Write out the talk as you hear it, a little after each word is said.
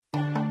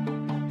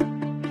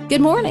Good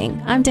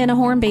morning. I'm Dana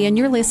Hornby, and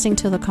you're listening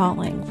to The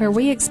Calling, where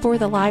we explore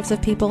the lives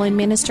of people in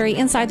ministry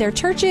inside their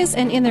churches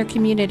and in their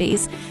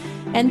communities.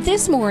 And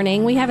this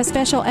morning, we have a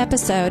special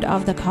episode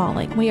of The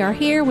Calling. We are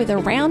here with a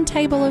round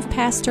table of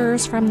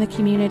pastors from the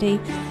community.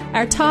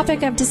 Our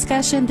topic of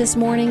discussion this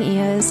morning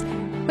is,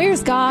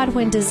 where's God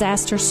when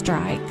disaster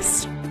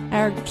strikes?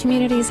 Our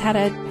community's had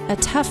a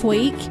tough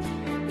week,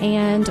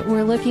 and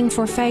we're looking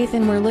for faith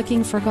and we're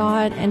looking for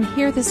God. And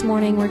here this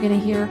morning, we're going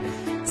to hear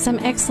some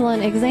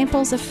excellent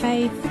examples of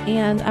faith,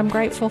 and I'm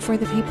grateful for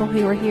the people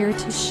who are here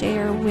to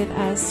share with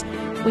us.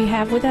 We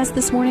have with us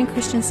this morning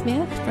Christian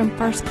Smith from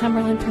First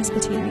Cumberland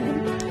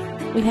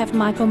Presbyterian. We have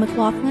Michael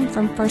McLaughlin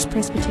from First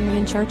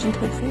Presbyterian Church in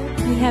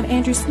Cookeville. We have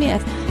Andrew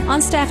Smith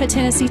on staff at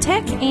Tennessee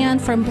Tech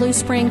and from Blue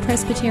Spring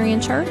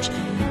Presbyterian Church.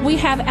 We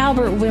have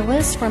Albert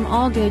Willis from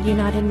All Good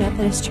United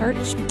Methodist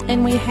Church.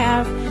 And we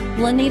have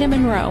Lanita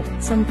Monroe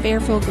from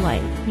Fairfield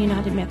Lake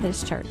United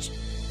Methodist Church.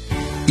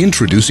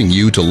 Introducing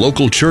you to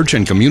local church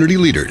and community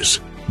leaders,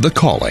 The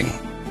Calling.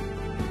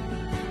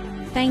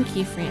 Thank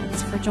you,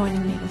 friends, for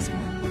joining me this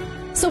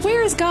morning. So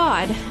where is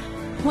God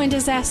when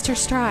disaster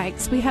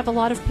strikes? We have a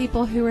lot of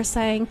people who are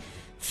saying,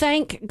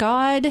 thank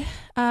God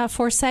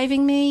for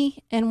saving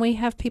me. And we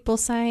have people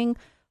saying,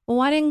 well,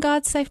 why didn't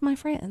God save my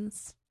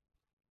friends?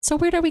 So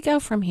where do we go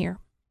from here?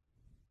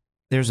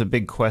 There's a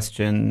big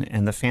question,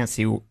 and the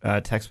fancy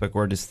textbook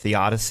word is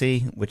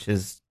theodicy, which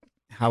is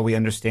how we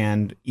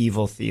understand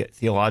evil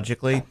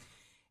theologically.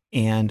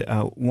 And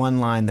one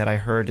line that I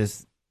heard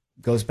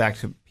goes back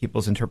to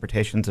people's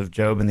interpretations of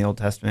Job in the Old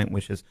Testament,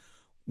 which is,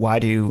 why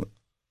do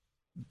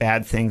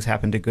bad things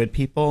happen to good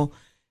people?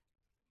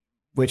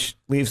 Which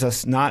leaves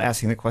us not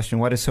asking the question,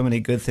 why do so many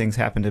good things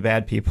happen to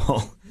bad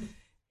people?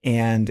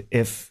 And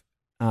if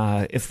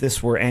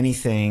this were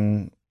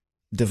anything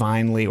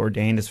divinely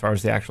ordained as far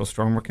as the actual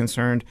storm were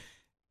concerned,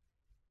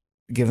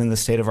 given the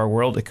state of our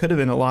world, it could have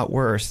been a lot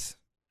worse.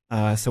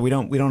 So we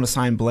don't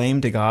assign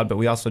blame to God, but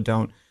we also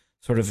don't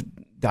sort of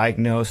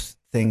diagnose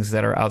things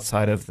that are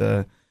outside of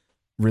the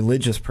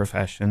religious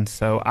profession.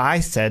 So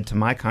I said to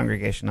my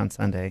congregation on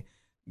Sunday,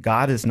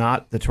 God is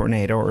not the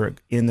tornado or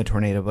in the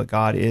tornado, but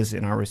God is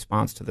in our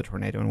response to the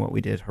tornado and what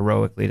we did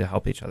heroically to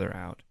help each other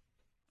out.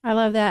 I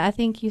love that. I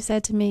think you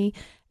said to me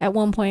at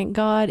one point,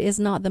 God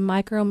is not the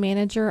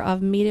micromanager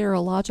of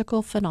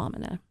meteorological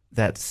phenomena.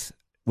 That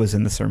was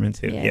in the sermon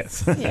too.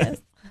 Yes.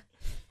 Yes.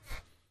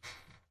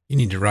 You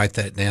need to write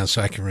that down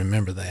so I can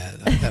remember that.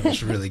 That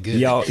was really good.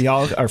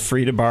 Y'all are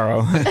free to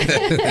borrow.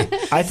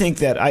 I think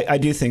that I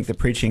do think that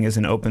preaching is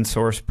an open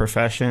source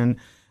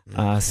profession.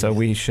 So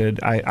we should.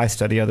 I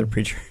study other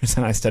preachers,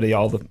 and I study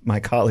all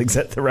my colleagues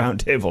at the round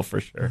table for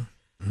sure.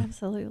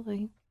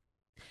 Absolutely.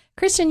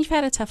 Christian, you've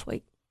had a tough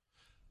week.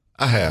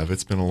 I have.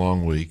 It's been a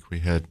long week.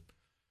 We had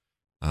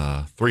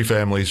 3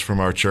 families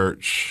from our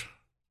church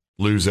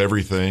lose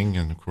everything,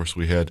 and of course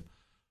we had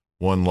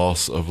 1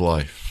 loss of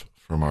life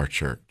from our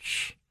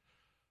church.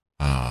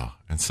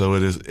 And so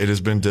it has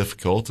been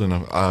difficult, and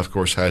I, of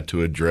course, had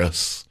to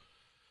address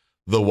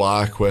the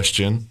why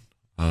question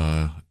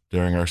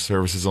during our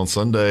services on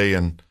Sunday.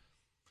 And,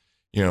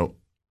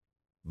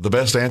 the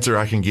best answer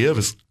I can give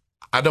is,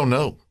 I don't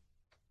know.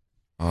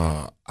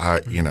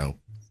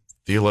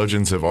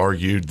 Theologians have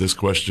argued this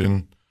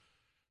question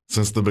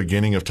since the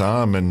beginning of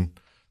time, and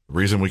the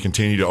reason we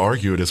continue to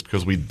argue it is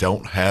because we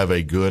don't have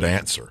a good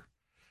answer.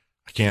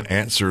 I can't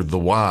answer the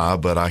why,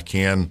 but I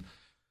can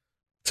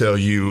tell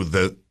you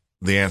that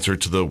the answer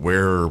to the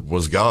where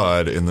was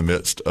God in the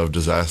midst of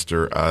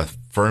disaster, I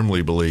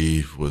firmly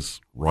believe,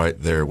 was right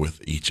there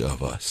with each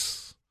of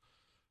us.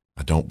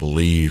 I don't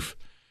believe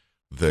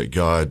that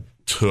God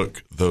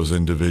took those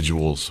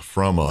individuals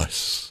from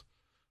us,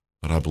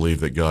 but I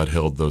believe that God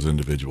held those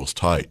individuals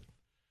tight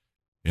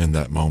in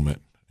that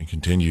moment and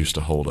continues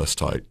to hold us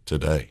tight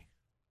today.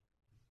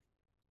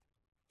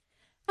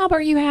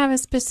 Albert, you have a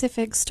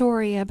specific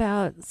story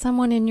about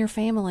someone in your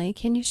family.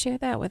 Can you share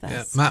that with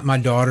us? My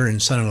daughter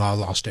and son-in-law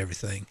lost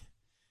everything.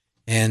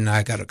 And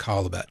I got a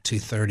call about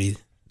 2:30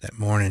 that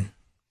morning.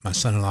 My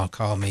son-in-law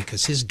called me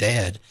because his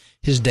dad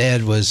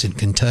was in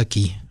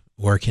Kentucky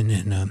working,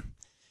 and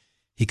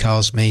he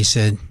calls me. He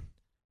said,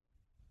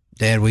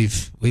 "Dad,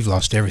 we've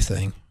lost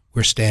everything.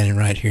 We're standing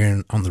right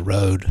here on the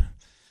road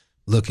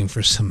looking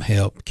for some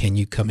help. Can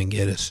you come and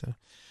get us?"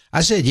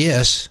 I said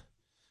yes.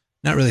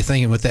 Not really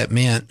thinking what that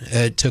meant.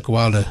 It took a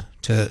while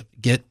to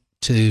get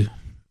to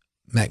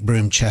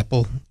MacBroom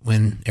Chapel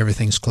when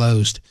everything's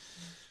closed.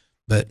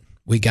 But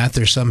we got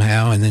there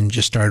somehow, and then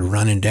just started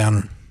running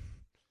down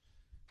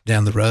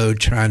the road,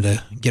 trying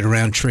to get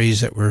around trees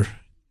that were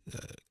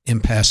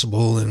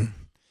impassable, and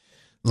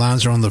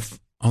lines are on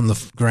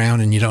the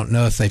ground, and you don't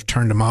know if they've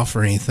turned them off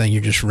or anything.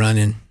 You're just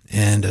running,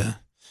 and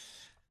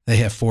they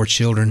have 4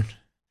 children.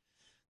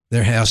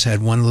 Their house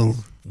had 1 little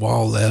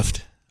wall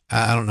left.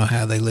 I don't know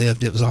how they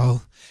lived.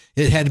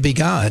 It had to be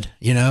God,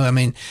 I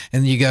mean,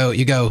 and you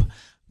go,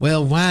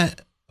 well, why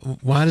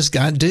does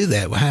God do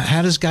that?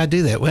 How does God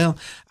do that? Well,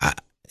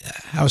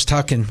 I was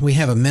talking, we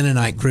have a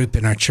Mennonite group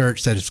in our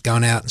church that has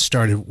gone out and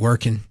started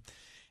working,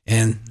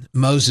 and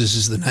Moses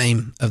is the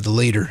name of the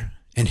leader.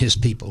 and his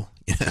people.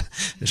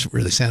 This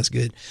really sounds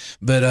good.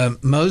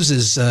 But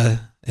Moses and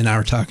I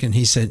were talking.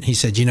 He said,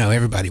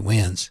 everybody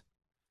wins.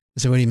 I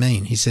said, what do you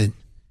mean? He said,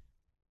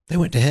 they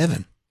went to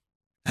heaven.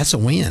 That's a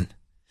win.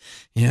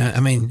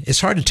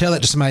 It's hard to tell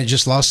that to somebody who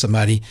just lost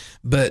somebody,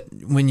 but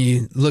when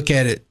you look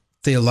at it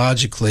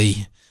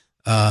theologically,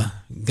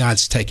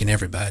 God's taken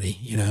everybody.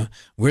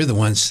 We're the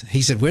ones.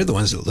 He said, we're the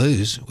ones that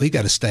lose. We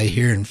got to stay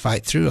here and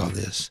fight through all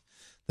this.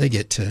 They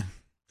get to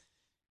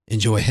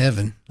enjoy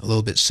heaven a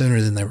little bit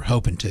sooner than they were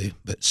hoping to,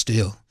 but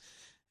still.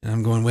 And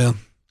I'm going, well,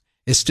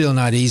 it's still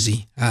not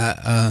easy.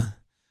 I've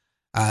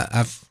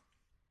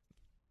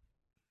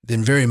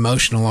been very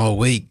emotional all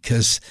week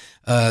because,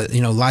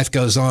 life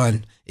goes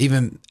on.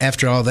 Even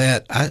after all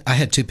that, I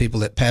had 2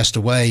 people that passed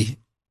away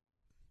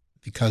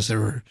because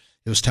it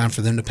was time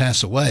for them to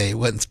pass away. It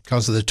wasn't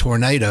because of the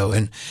tornado.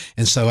 And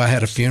so I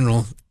had a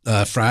funeral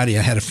Friday.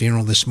 I had a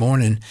funeral this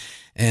morning,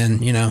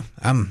 and,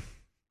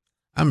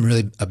 I'm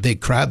really a big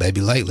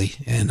crybaby lately.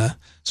 And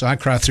so I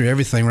cry through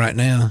everything right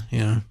now,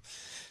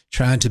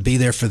 trying to be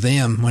there for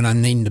them when I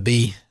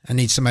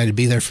need somebody to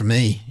be there for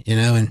me, and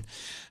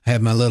I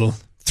have my little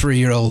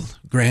 3-year-old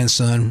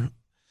grandson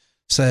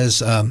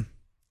says,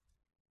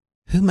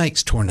 who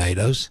makes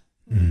tornadoes?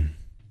 Mm.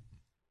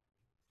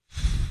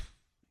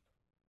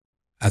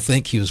 I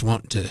think he was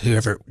wanting to,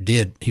 whoever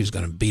did, he was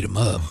going to beat him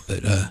up,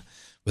 but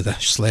with a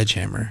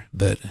sledgehammer,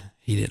 but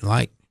he didn't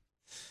like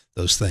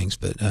those things.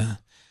 But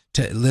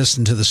to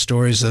listen to the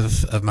stories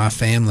of my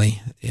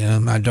family,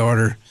 my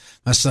daughter,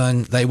 my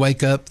son, they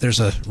wake up,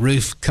 there's a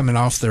roof coming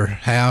off their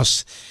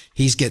house.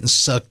 He's getting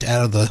sucked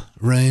out of the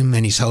room,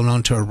 and he's holding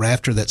on to a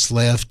rafter that's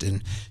left,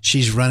 and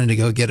she's running to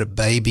go get a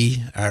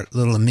baby, our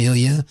little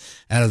Amelia,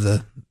 out of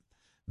the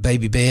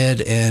baby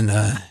bed, and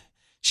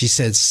she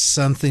said,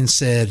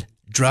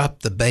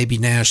 drop the baby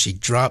now. She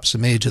drops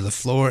Amelia to the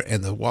floor,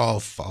 and the wall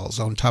falls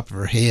on top of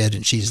her head,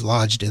 and she's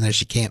lodged in there.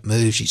 She can't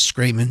move. She's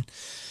screaming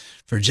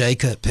for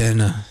Jacob,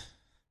 and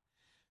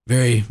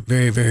very,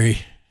 very, very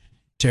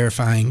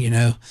terrifying.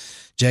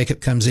 Jacob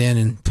comes in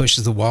and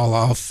pushes the wall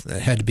off.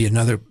 That had to be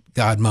another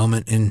God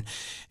moment.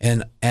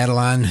 And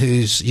Adeline,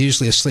 who's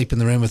usually asleep in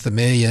the room with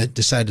Amelia,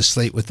 decided to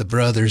sleep with the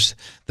brothers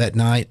that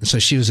night. And so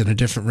she was in a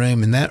different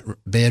room, and that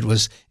bed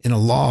was in a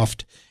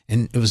loft,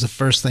 and it was the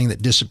first thing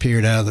that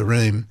disappeared out of the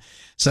room.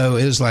 So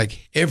it was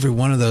like every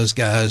one of those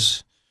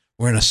guys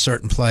were in a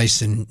certain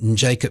place, and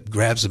Jacob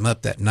grabs them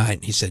up that night,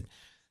 and he said,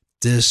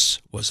 this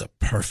was a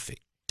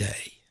perfect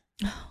day.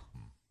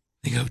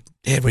 They go,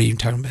 Dad, what are you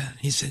talking about?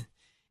 He said,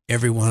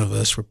 every one of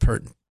us were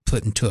put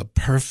into a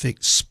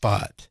perfect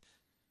spot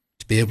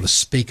to be able to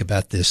speak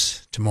about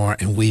this tomorrow,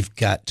 and we've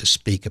got to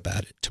speak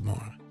about it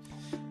tomorrow.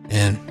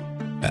 And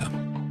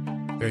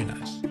very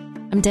nice.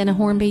 I'm Dana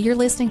Hornby. You're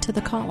listening to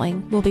The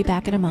Calling. We'll be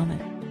back in a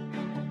moment.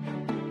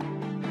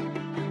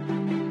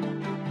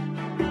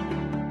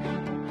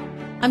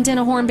 I'm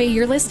Dana Hornby.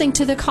 You're listening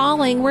to The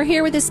Calling. We're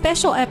here with a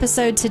special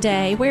episode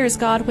today, Where is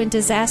God When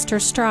Disaster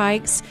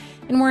Strikes?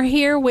 And we're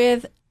here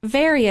with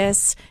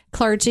various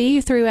clergy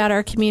throughout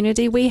our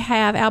community. We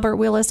have Albert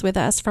Willis with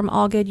us from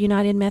All Good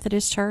United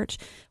Methodist Church.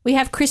 We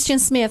have Christian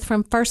Smith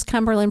from First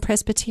Cumberland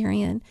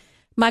Presbyterian.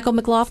 Michael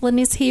McLaughlin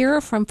is here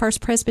from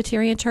First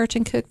Presbyterian Church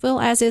in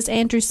Cookeville, as is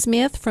Andrew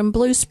Smith from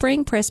Blue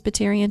Spring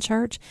Presbyterian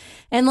Church.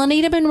 And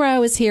Lanita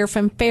Monroe is here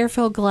from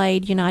Fairfield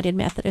Glade United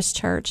Methodist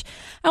Church.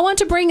 I want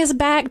to bring us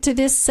back to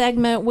this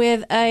segment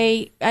with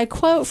a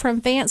quote from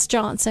Vance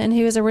Johnson,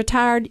 who is a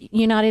retired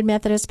United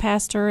Methodist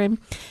pastor.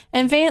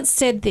 And Vance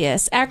said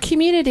this: our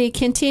community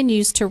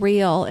continues to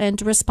reel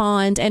and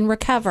respond and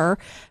recover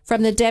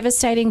from the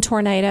devastating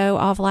tornado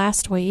of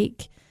last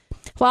week.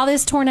 While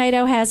this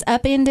tornado has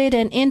upended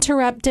and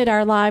interrupted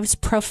our lives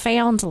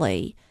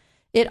profoundly,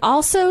 it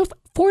also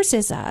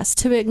forces us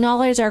to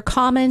acknowledge our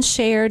common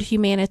shared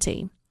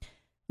humanity.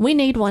 We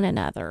need one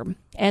another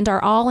and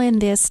are all in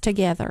this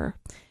together.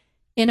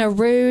 In a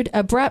rude,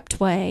 abrupt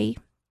way,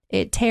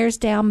 it tears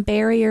down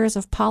barriers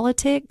of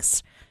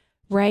politics,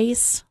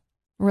 race,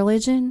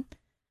 religion,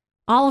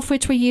 all of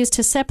which we use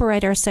to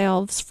separate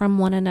ourselves from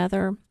one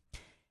another.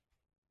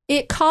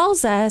 It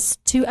calls us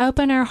to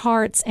open our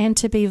hearts and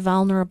to be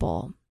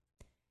vulnerable.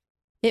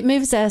 It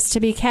moves us to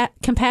be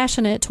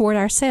compassionate toward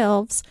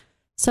ourselves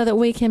so that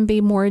we can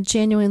be more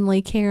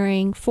genuinely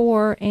caring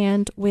for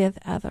and with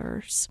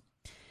others.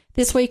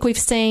 This week we've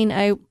seen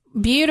a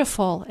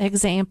beautiful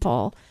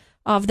example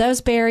of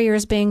those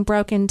barriers being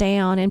broken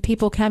down and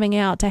people coming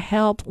out to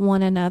help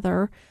one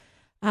another.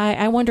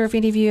 I wonder if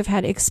any of you have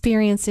had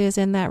experiences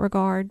in that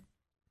regard.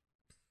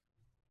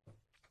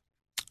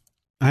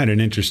 I had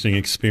an interesting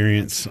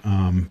experience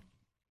on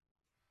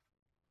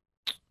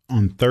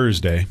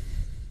Thursday.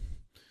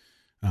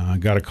 I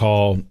got a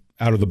call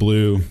out of the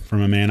blue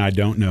from a man I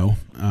don't know,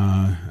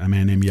 a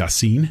man named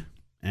Yassine,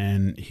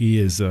 and he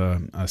is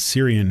a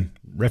Syrian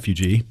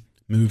refugee,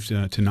 moved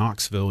to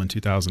Knoxville in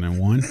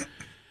 2001.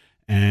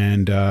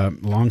 And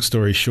long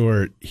story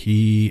short,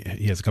 he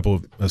has a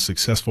couple of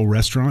successful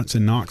restaurants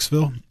in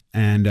Knoxville,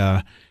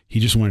 and he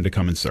just wanted to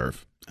come and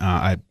serve.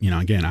 I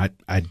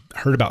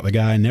heard about the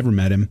guy, never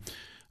met him.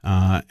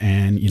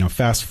 And,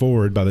 fast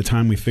forward, by the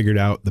time we figured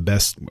out the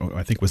best,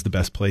 I think was the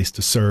best place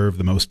to serve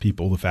the most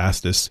people the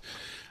fastest,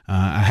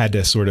 I had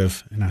to sort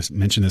of, and I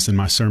mentioned this in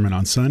my sermon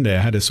on Sunday,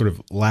 I had to sort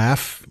of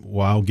laugh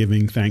while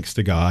giving thanks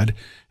to God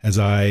as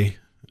I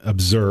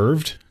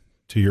observed,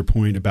 to your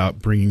point about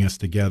bringing us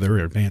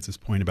together, or Vance's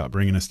point about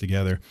bringing us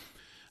together,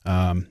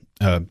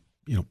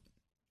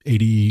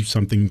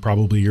 80-something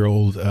probably year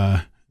old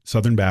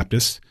Southern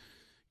Baptist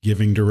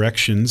giving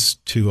directions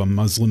to a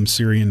Muslim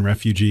Syrian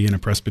refugee and a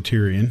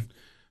Presbyterian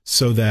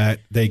so that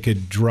they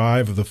could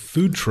drive the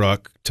food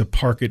truck to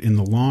park it in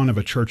the lawn of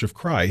a Church of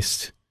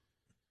Christ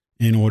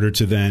in order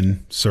to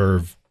then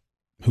serve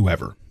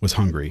whoever was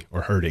hungry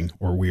or hurting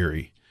or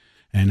weary.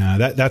 And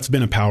that's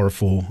been a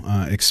powerful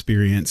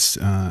experience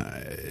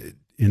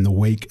in the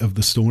wake of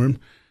the storm.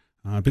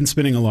 I've been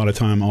spending a lot of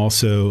time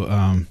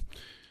also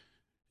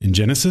in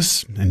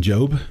Genesis and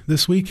Job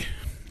this week.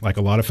 Like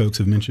a lot of folks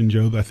have mentioned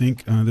Job, I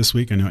think, this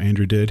week. I know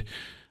Andrew did.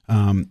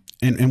 And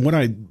what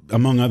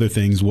among other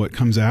things, what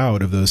comes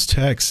out of those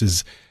texts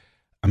is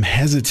I'm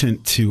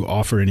hesitant to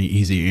offer any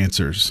easy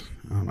answers.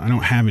 I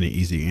don't have any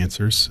easy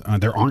answers.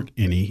 There aren't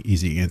any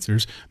easy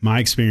answers. My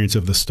experience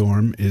of the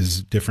storm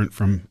is different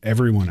from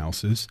everyone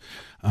else's,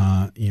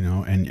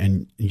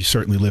 and you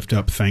certainly lift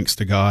up thanks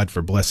to God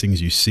for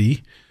blessings you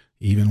see,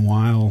 even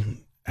while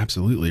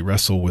absolutely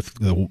wrestle with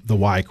the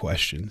why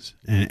questions.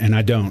 And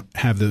I don't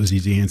have those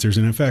easy answers.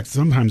 And in fact,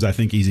 sometimes I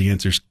think easy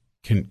answers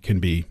can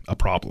be a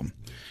problem.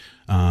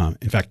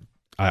 In fact,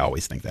 I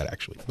always think that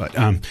actually.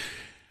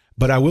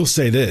 But I will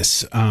say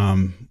this,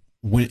 when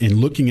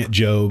in looking at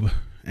Job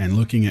and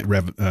looking at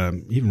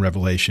even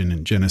Revelation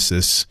and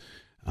Genesis,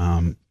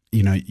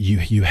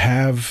 you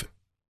have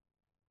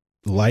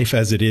life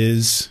as it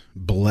is,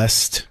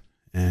 blessed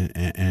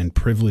and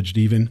privileged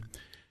even,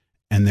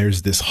 and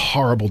there's this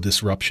horrible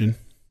disruption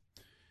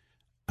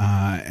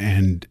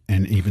and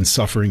even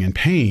suffering and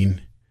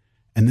pain.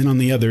 And then on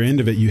the other end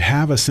of it, you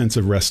have a sense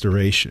of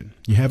restoration.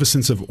 You have a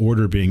sense of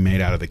order being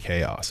made out of the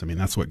chaos. I mean,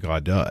 that's what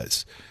God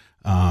does.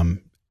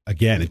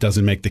 Again, it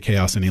doesn't make the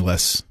chaos any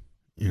less,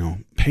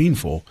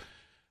 painful,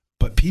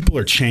 but people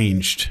are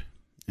changed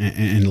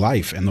in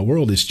life, and the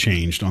world is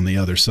changed on the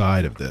other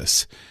side of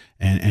this.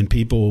 And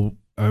people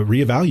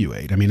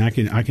reevaluate. I mean,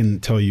 I can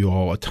tell you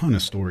all a ton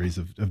of stories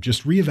of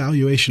just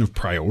reevaluation of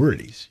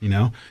priorities.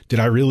 Did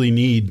I really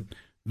need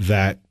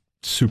that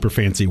super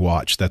fancy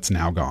watch that's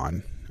now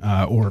gone?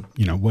 Or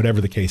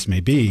whatever the case may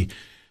be.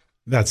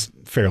 That's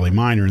fairly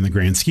minor in the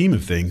grand scheme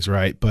of things,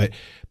 right? But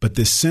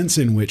this sense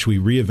in which we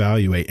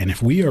reevaluate, and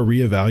if we are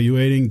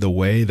reevaluating the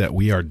way that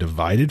we are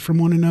divided from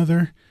one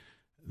another,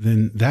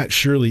 then that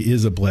surely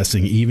is a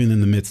blessing, even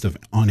in the midst of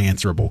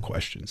unanswerable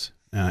questions.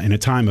 In a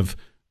time of,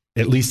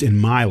 at least in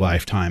my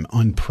lifetime,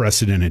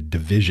 unprecedented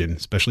division,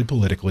 especially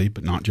politically,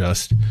 but not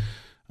just,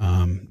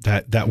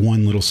 that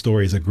one little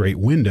story is a great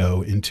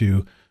window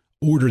into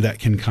order that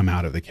can come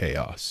out of the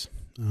chaos.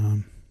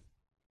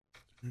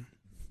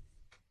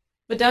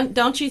 But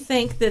don't you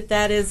think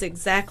that is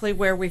exactly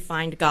where we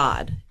find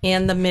God,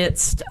 in the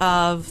midst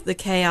of the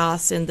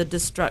chaos and the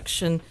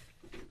destruction,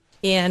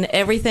 in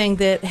everything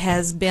that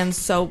has been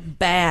so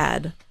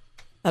bad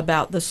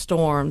about the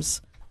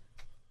storms?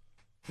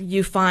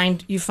 You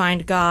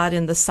find God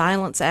in the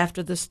silence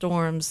after the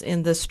storms,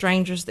 in the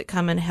strangers that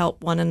come and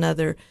help one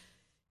another,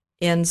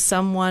 in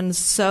someone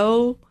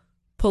so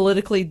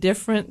politically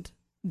different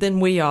than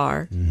we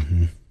are,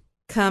 mm-hmm.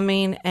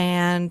 coming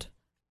and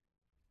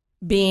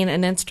being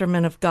an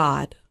instrument of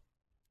God,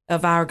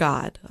 of our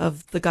God,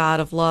 of the God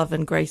of love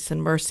and grace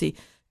and mercy,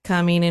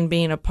 coming and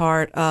being a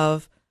part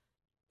of,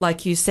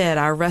 like you said,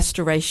 our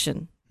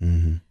restoration.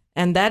 Mm-hmm.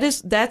 And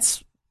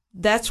that's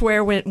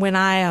where when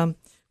I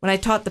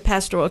taught the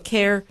pastoral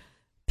care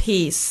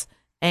piece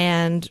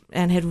and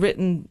had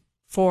written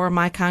for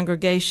my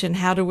congregation,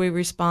 how do we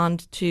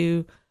respond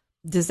to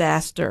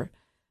disaster?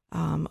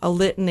 A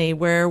litany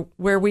where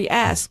we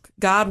ask,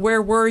 God,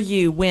 where were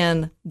you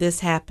when this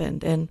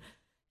happened? And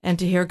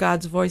to hear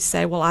God's voice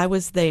say, well, I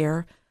was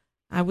there.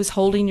 I was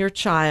holding your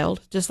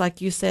child, just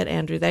like you said,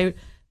 Andrew.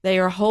 They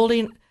are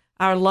holding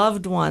our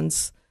loved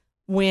ones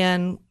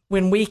when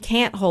we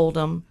can't hold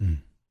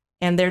them,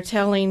 and they're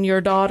telling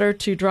your daughter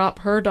to drop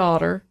her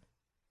daughter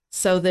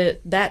so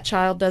that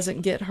child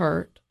doesn't get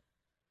hurt.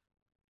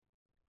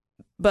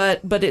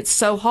 But it's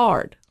so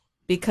hard,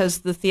 because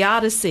the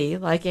theodicy,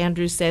 like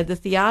Andrew said, the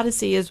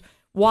theodicy is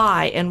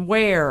why and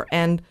where,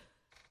 and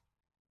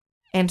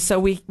so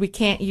we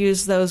can't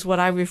use those, what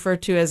I refer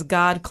to as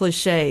God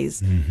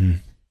cliches.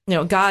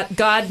 Mm-hmm.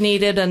 God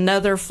needed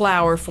another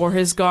flower for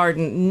his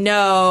garden.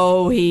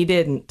 No, he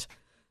didn't.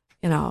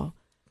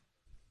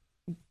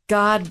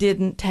 God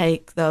didn't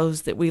take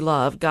those that we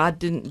love. God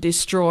didn't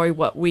destroy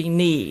what we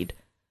need.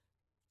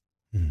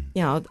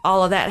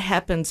 All of that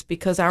happens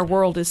because our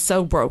world is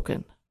so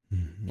broken.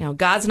 Mm-hmm.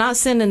 God's not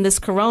sending this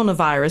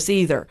coronavirus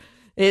either.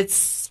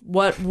 It's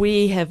what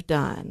we have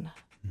done.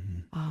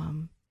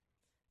 Mm-hmm.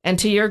 And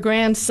to your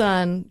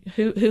grandson,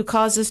 who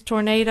causes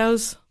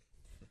tornadoes?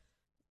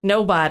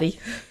 Nobody.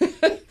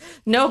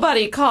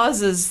 Nobody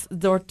causes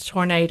the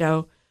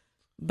tornado,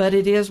 but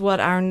it is what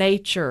our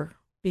nature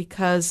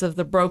because of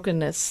the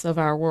brokenness of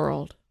our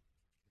world.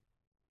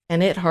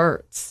 And it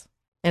hurts,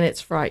 and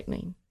it's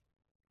frightening.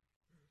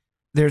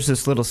 There's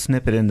this little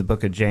snippet in the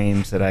book of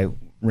James that I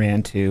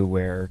ran to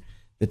where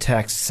the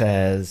text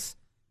says,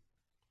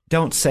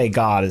 don't say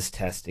God is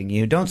testing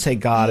you. Don't say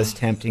God is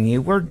tempting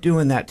you. We're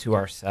doing that to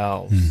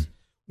ourselves.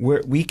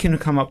 We can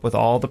come up with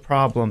all the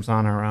problems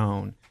on our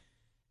own.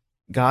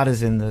 God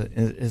is in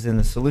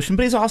the solution,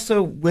 but he's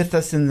also with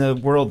us in the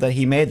world that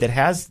he made that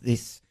has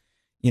these,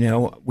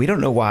 we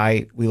don't know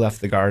why we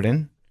left the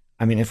garden.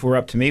 I mean, if we're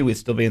up to me, we'd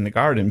still be in the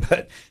garden,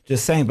 but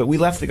just saying, but we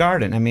left the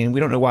garden. I mean, we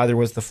don't know why there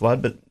was the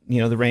flood, but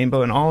the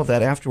rainbow and all of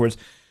that afterwards.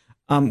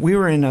 We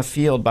were in a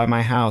field by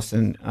my house,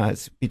 and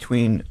it's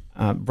between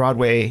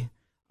Broadway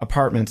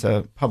apartments,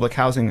 public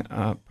housing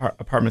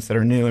apartments that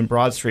are new, and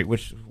Broad Street,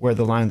 which is where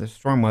the line of the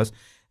storm was.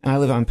 And I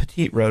live on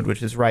Petite Road,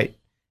 which is right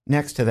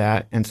next to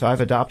that. And so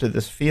I've adopted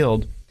this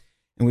field,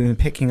 and we've been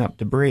picking up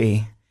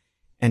debris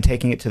and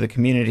taking it to the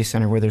community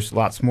center where there's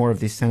lots more of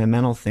these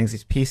sentimental things,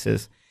 these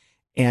pieces.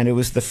 And it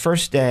was the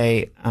first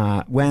day,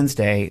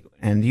 Wednesday,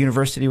 and the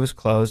university was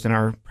closed, and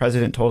our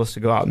president told us to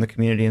go out in the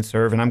community and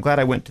serve. And I'm glad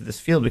I went to this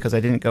field because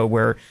I didn't go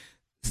where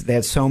they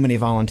had so many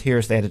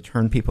volunteers, they had to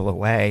turn people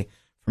away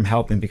from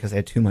helping because they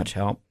had too much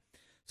help.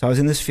 So I was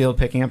in this field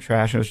picking up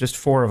trash, and it was just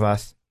 4 of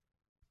us.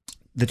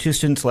 The 2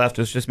 students left.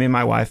 It was just me and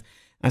my wife.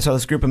 And I saw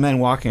this group of men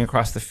walking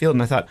across the field,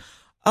 and I thought,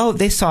 oh,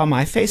 they saw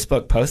my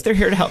Facebook post. They're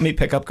here to help me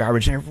pick up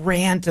garbage. And I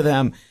ran to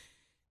them,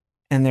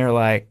 and they're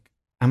like,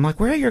 I'm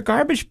like, where are your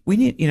garbage? We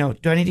need,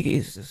 do I need to get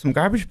you some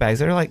garbage bags?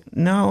 They're like,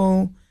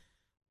 no,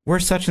 we're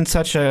such and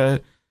such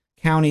a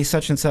county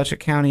search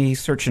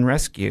and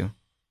rescue.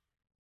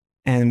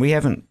 And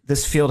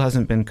this field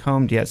hasn't been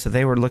combed yet. So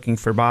they were looking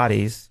for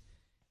bodies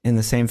in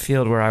the same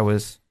field where I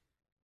was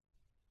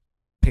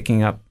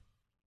picking up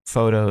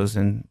photos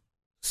and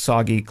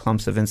soggy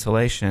clumps of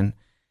insulation.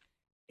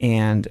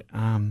 And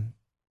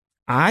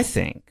I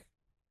think,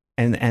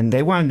 and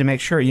they wanted to make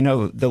sure,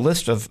 the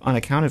list of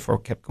unaccounted for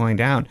kept going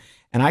down.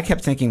 And I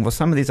kept thinking, well,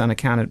 some of these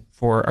unaccounted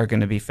for are going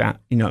to be found,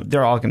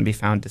 they're all going to be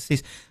found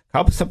deceased.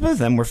 Some of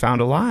them were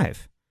found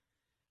alive.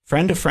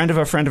 Friend of a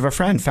friend of a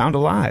friend found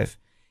alive.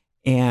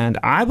 And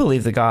I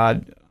believe the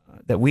God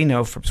that we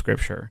know from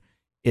Scripture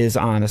is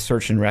on a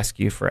search and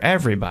rescue for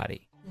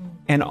everybody.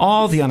 And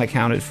all the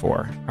unaccounted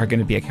for are going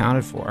to be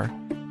accounted for.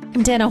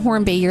 I'm Dana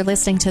Hornby. You're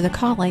listening to The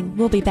Calling.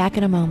 We'll be back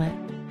in a moment.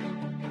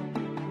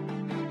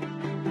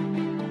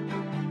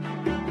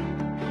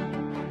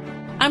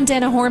 I'm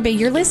Dana Hornby.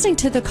 You're listening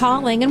to The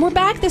Calling, and we're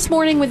back this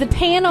morning with a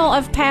panel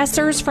of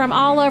pastors from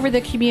all over the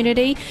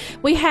community.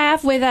 We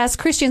have with us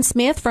Christian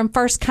Smith from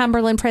First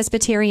Cumberland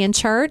Presbyterian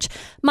Church,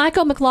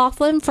 Michael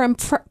McLaughlin from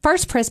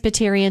First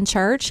Presbyterian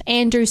Church,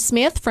 Andrew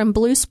Smith from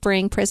Blue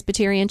Spring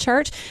Presbyterian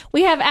Church.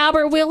 We have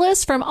Albert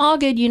Willis from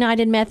Allgood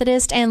United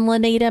Methodist, and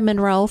Lanita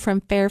Monroe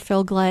from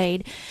Fairfield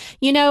Glade.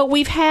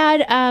 We've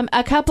had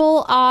a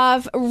couple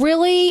of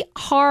really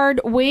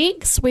hard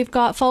weeks. We've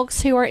got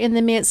folks who are in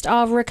the midst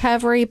of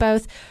recovery,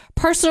 both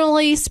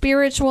personally,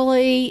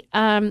 spiritually,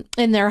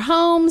 in their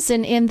homes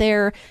and in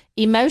their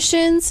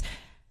emotions.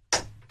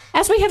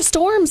 As we have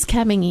storms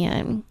coming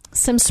in,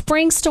 some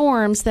spring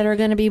storms that are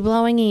going to be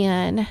blowing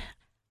in,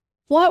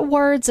 what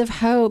words of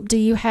hope do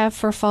you have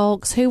for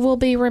folks who will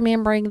be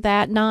remembering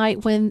that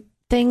night when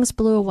things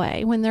blew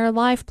away, when their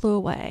life blew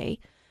away?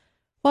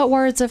 What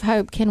words of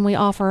hope can we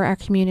offer our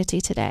community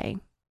today?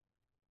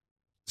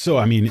 So,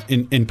 I mean,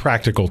 in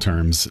practical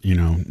terms,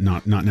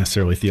 not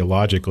necessarily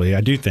theologically,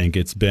 I do think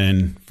it's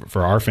been,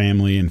 for our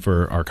family and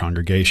for our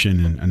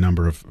congregation and a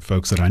number of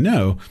folks that I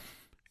know,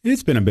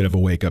 it's been a bit of a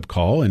wake-up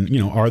call. And,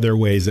 are there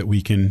ways that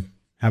we can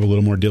have a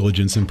little more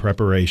diligence and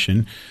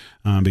preparation?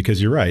 Because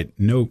you're right,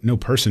 no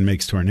person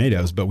makes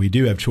tornadoes, but we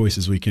do have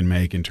choices we can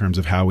make in terms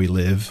of how we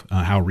live,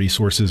 how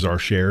resources are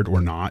shared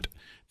or not,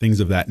 things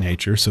of that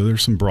nature. So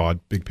there's some broad,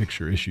 big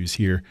picture issues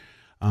here.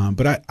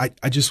 But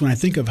I just, when I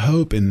think of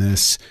hope in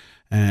this,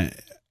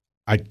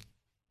 I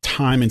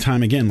time and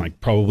time again, like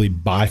probably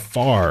by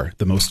far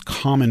the most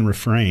common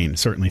refrain,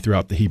 certainly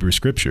throughout the Hebrew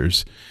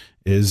Scriptures,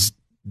 is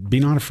be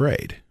not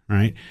afraid,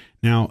 right?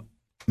 Now,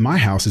 my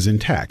house is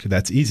intact.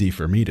 That's easy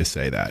for me to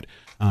say that.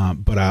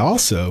 But I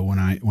also, when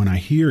I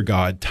hear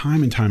God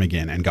time and time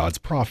again, and God's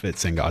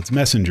prophets and God's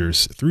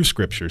messengers through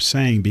Scripture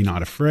saying, be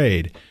not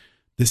afraid,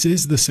 this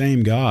is the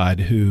same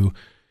God who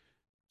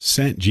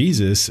sent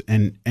Jesus.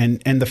 And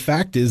the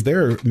fact is,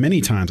 there are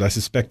many times, I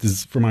suspect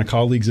is for my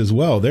colleagues as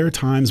well, there are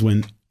times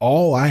when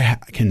all I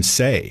can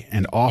say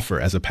and offer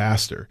as a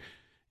pastor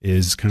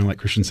is kind of like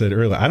Christian said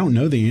earlier. I don't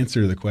know the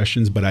answer to the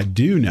questions, but I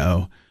do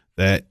know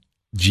that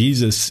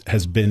Jesus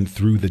has been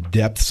through the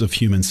depths of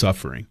human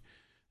suffering,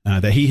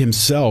 that he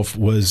himself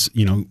was,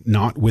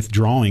 not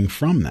withdrawing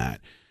from that.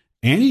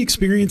 And he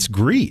experienced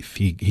grief.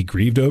 He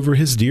grieved over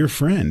his dear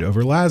friend,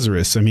 over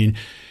Lazarus.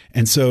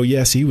 And so,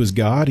 yes, he was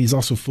God. He's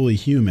also fully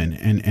human.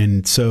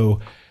 And so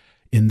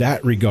in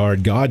that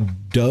regard,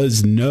 God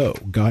does know.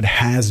 God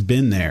has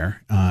been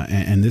there.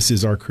 And this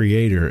is our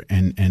Creator,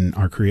 and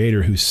our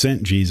Creator who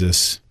sent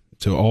Jesus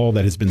to all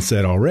that has been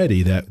said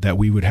already, that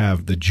we would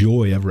have the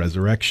joy of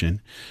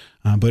resurrection.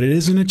 But it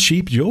isn't a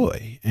cheap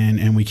joy,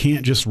 and we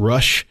can't just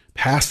rush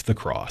past the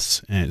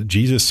cross. And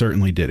Jesus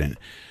certainly didn't.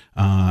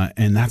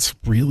 And that's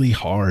really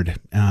hard.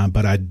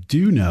 But I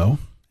do know,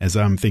 as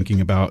I'm thinking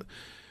about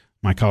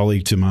my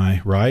colleague to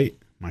my right,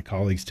 my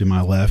colleagues to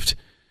my left,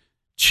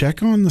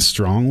 check on the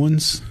strong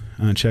ones.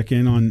 Check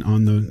in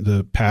on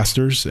the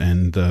pastors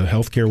and the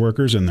healthcare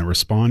workers and the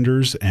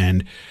responders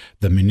and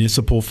the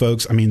municipal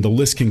folks. I mean, the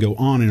list can go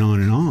on and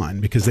on and on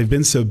because they've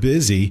been so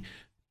busy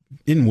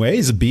in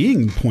ways of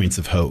being points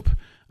of hope.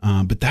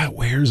 But that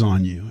wears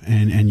on you,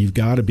 and you've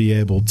got to be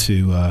able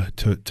to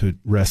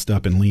rest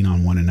up and lean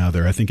on one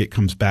another. I think it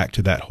comes back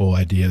to that whole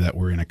idea that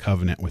we're in a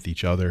covenant with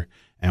each other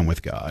and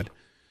with God.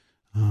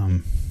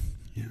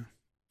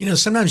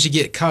 Sometimes you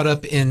get caught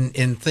up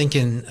in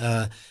thinking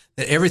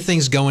that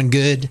everything's going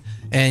good,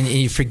 and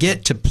you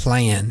forget to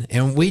plan.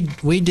 And we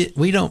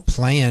don't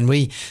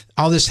plan.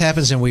 All this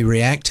happens and we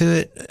react to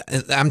it.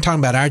 I'm talking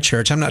about our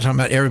church. I'm not talking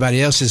about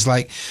everybody else. Is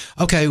like,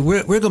 okay,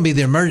 we're going to be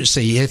the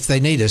emergency if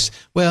they need us.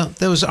 Well,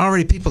 there was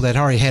already people that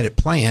already had it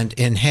planned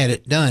and had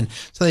it done,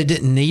 so they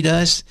didn't need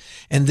us.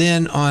 And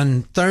then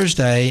on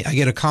Thursday, I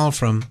get a call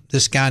from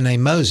this guy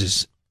named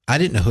Moses. I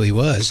didn't know who he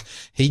was.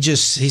 He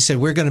said,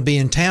 we're going to be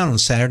in town on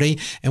Saturday,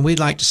 and we'd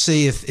like to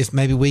see if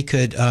maybe we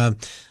could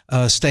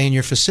stay in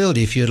your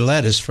facility if you'd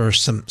let us for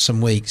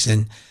some weeks.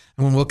 And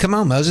I went, well, come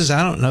on, Moses,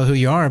 I don't know who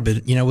you are,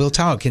 but we'll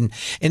talk. And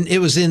it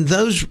was in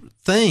those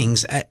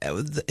things.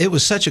 It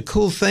was such a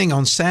cool thing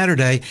on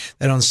Saturday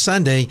that on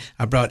Sunday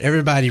I brought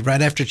everybody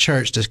right after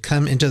church to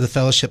come into the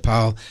fellowship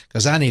hall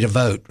because I need a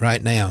vote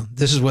right now.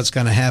 This is what's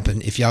going to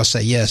happen if y'all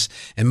say yes.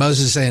 And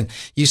Moses is saying,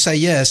 you say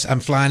yes,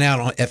 I'm flying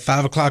out at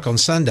 5:00 on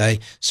Sunday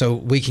so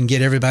we can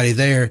get everybody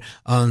there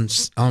on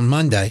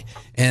Monday.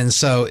 And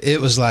so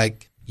it was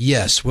like,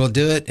 yes, we'll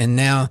do it. And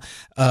now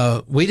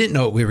we didn't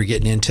know what we were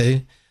getting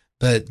into,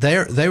 but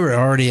they were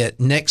already at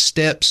Next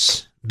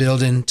Steps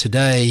building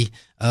today,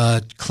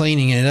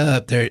 cleaning it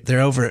up. They're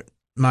over at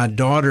my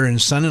daughter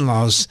and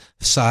son-in-law's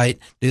site,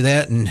 do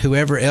that, and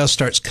whoever else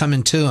starts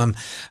coming to them,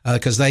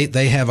 because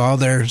they have all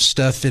their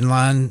stuff in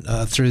line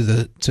through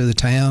the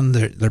town,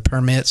 their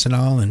permits and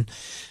all, and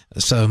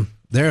so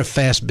they're a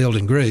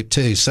fast-building group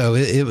too. So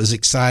it was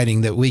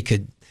exciting that we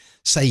could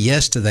say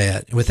yes to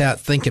that without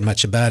thinking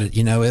much about it.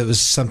 It was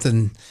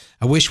something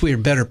I wish we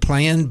were better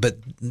planned, but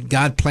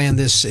God planned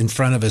this in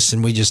front of us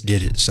and we just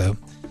did it. So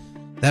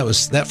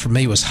that for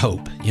me was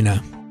hope,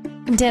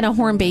 I'm Dana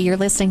Hornby. You're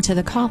listening to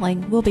The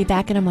Calling. We'll be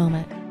back in a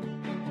moment.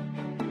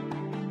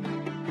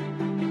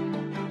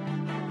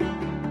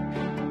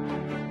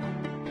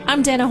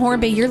 I'm Dana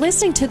Hornby. You're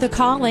listening to The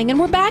Calling, and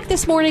we're back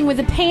this morning with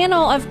a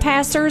panel of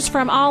pastors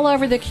from all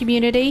over the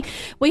community.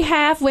 We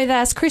have with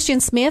us Christian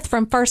Smith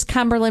from First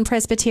Cumberland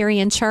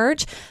Presbyterian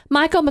Church,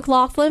 Michael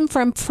McLaughlin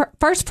from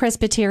First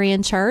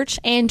Presbyterian Church,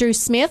 Andrew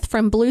Smith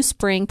from Blue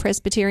Spring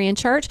Presbyterian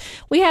Church.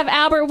 We have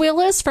Albert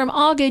Willis from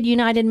Allgood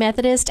United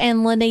Methodist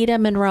and Lanita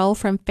Monroe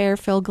from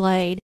Fairfield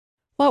Glade.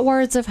 What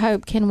words of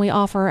hope can we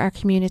offer our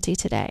community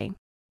today?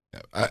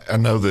 I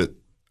know that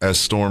as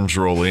storms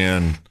roll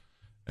in,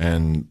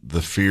 and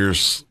the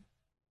fears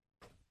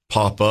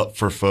pop up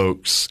for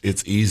folks,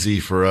 it's easy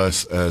for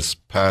us as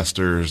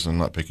pastors, I'm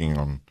not picking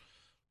on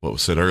what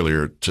was said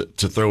earlier, to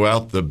throw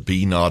out the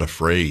be not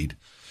afraid.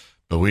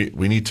 But we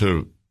need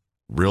to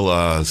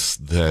realize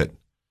that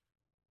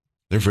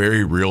they're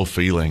very real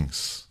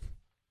feelings.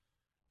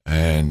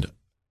 And,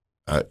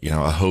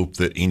 I hope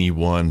that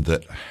anyone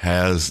that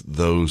has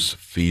those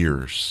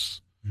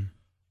fears,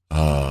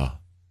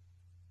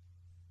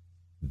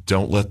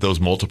 don't let those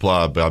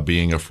multiply by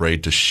being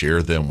afraid to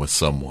share them with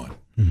someone.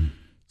 Mm-hmm.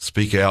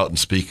 Speak out and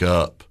speak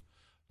up,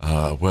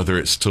 whether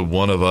it's to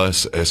one of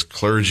us as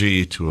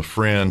clergy, to a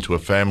friend, to a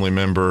family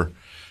member.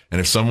 And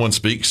if someone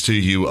speaks to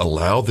you,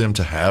 allow them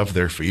to have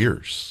their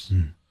fears.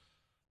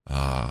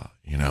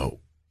 Mm-hmm.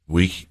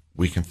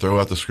 We can throw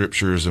out the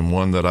scriptures, and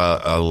one that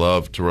I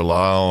love to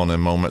rely on in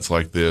moments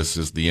like this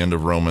is the end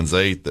of Romans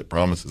 8 that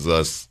promises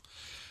us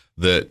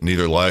that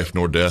neither life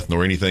nor death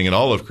nor anything in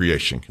all of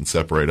creation can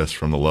separate us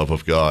from the love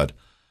of God.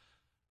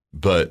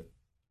 But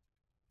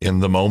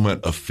in the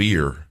moment of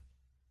fear,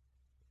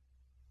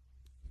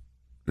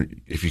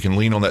 if you can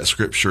lean on that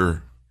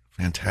scripture,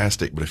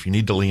 fantastic. But if you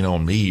need to lean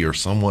on me or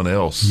someone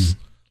else,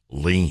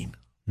 lean.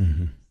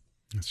 Mm-hmm.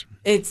 That's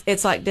right.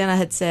 It's like Dana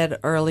had said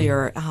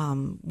earlier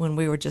when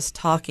we were just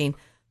talking,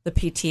 the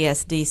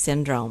PTSD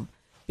syndrome.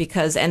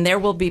 And there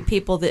will be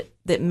people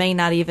that may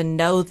not even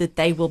know that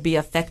they will be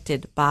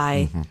affected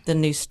by the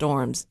new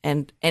storms.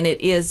 And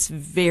it is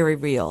very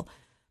real.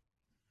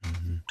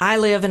 Mm-hmm. I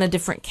live in a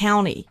different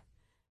county,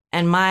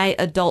 and my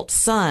adult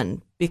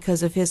son,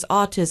 because of his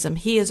autism,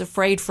 he is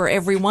afraid for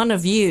every one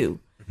of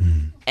you.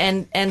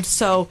 Mm-hmm. And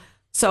so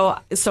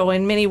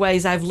in many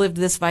ways, I've lived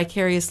this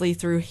vicariously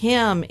through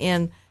him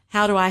in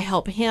how do I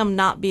help him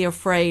not be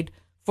afraid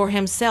for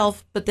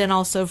himself, but then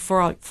also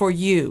for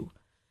you.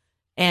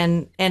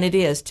 And it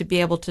is to be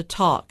able to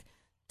talk,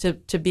 to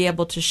be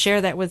able to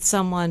share that with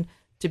someone,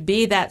 to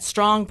be that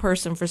strong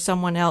person for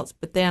someone else,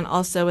 but then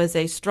also as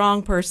a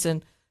strong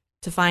person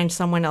to find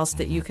someone else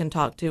that you can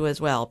talk to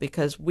as well,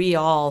 because we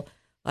all,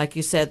 like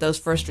you said, those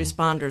first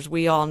responders,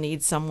 we all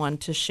need someone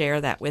to share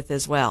that with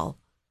as well.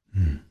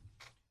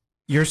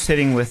 You're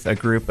sitting with a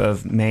group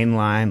of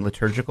mainline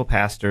liturgical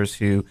pastors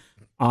who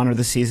honor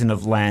the season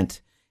of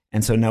Lent,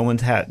 and so no one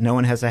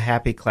has a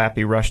happy,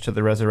 clappy rush to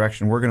the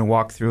resurrection. We're going to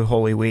walk through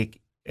Holy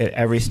Week at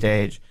every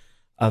stage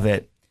of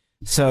it.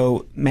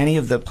 So many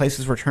of the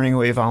places were turning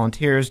away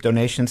volunteers,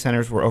 donation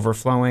centers were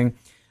overflowing.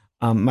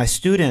 My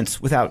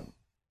students, without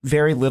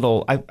very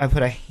little, I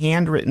put a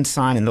handwritten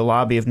sign in the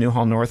lobby of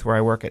Newhall North, where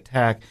I work at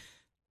Tech,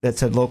 that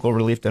said local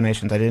relief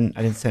donations. I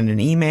didn't send an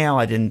email.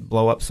 I didn't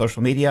blow up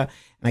social media.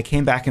 And I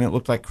came back and it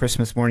looked like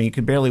Christmas morning. You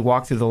could barely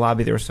walk through the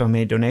lobby. There were so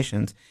many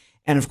donations.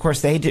 And of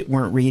course, they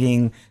weren't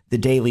reading the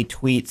daily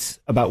tweets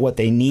about what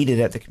they needed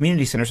at the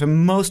community center. So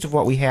most of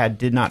what we had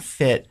did not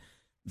fit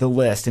the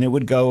list. And it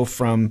would go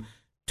from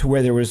to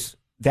where there was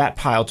that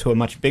pile to a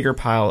much bigger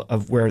pile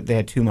of where they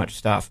had too much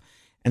stuff.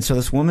 And so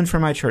this woman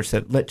from my church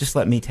said, just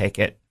let me take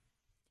it.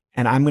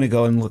 And I'm going to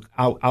go and look,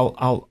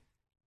 I'll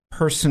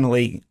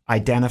personally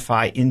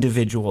identify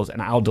individuals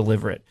and I'll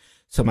deliver it.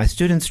 So my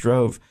students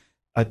drove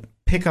a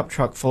pickup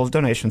truck full of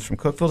donations from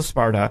Cookeville to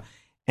Sparta.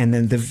 And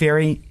then the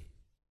very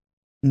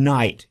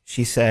night,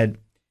 she said,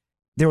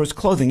 there was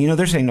clothing.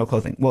 They're saying no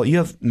clothing. Well, you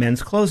have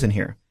men's clothes in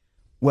here.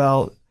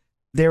 Well,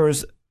 there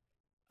was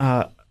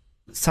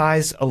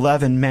size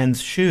 11 men's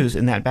shoes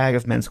in that bag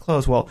of men's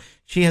clothes. Well,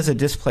 she has a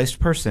displaced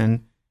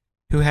person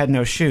who had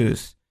no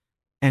shoes,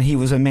 and he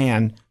was a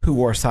man who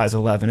wore size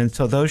 11. And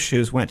so those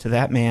shoes went to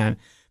that man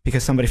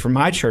because somebody from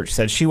my church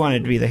said she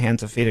wanted to be the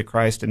hands and feet of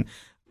Christ. And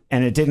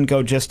it didn't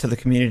go just to the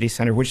community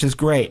center, which is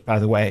great, by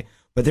the way.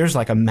 But there's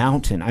like a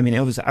mountain. I mean,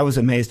 I was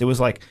amazed. It was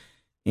like,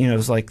 it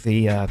was like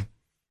the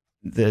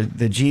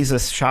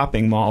Jesus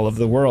shopping mall of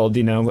the world.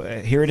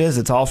 Here it is.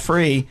 It's all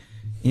free,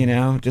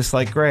 just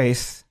like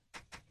grace.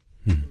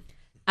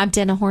 I'm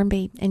Denna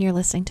Hornby, and you're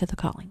listening to The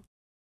Calling.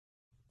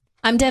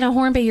 I'm Denna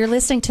Hornby. You're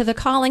listening to The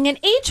Calling. And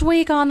each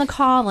week on The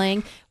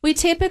Calling, we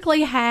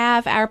typically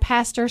have our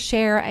pastor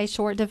share a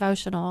short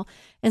devotional.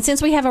 And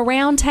since we have a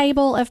round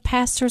table of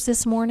pastors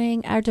this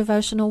morning, our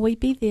devotional will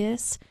be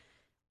this.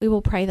 We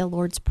will pray the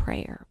Lord's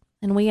Prayer.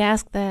 And we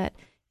ask that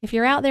if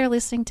you're out there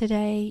listening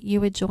today,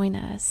 you would join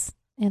us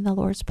in the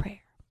Lord's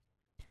Prayer.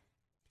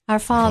 Our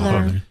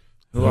Father,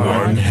 who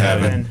art in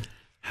heaven,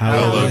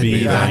 hallowed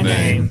be thy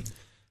name.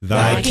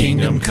 Thy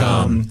kingdom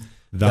come,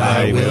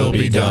 thy will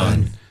be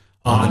done,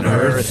 on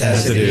earth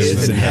as it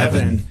is in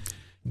heaven.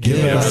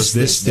 Give us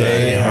this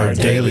day our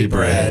daily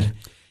bread,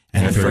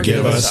 and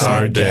forgive us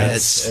our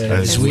debts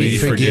as we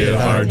forgive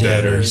our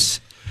debtors.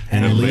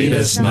 And lead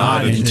us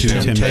not into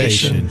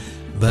temptation,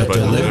 but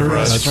deliver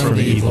us from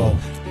evil.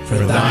 For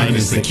thine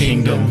is the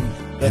kingdom,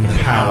 and the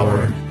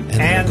power,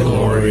 and the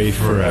glory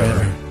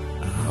forever.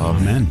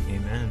 Amen.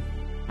 Amen.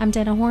 I'm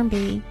Denna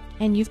Hornby,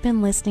 and you've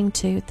been listening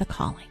to The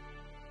Calling.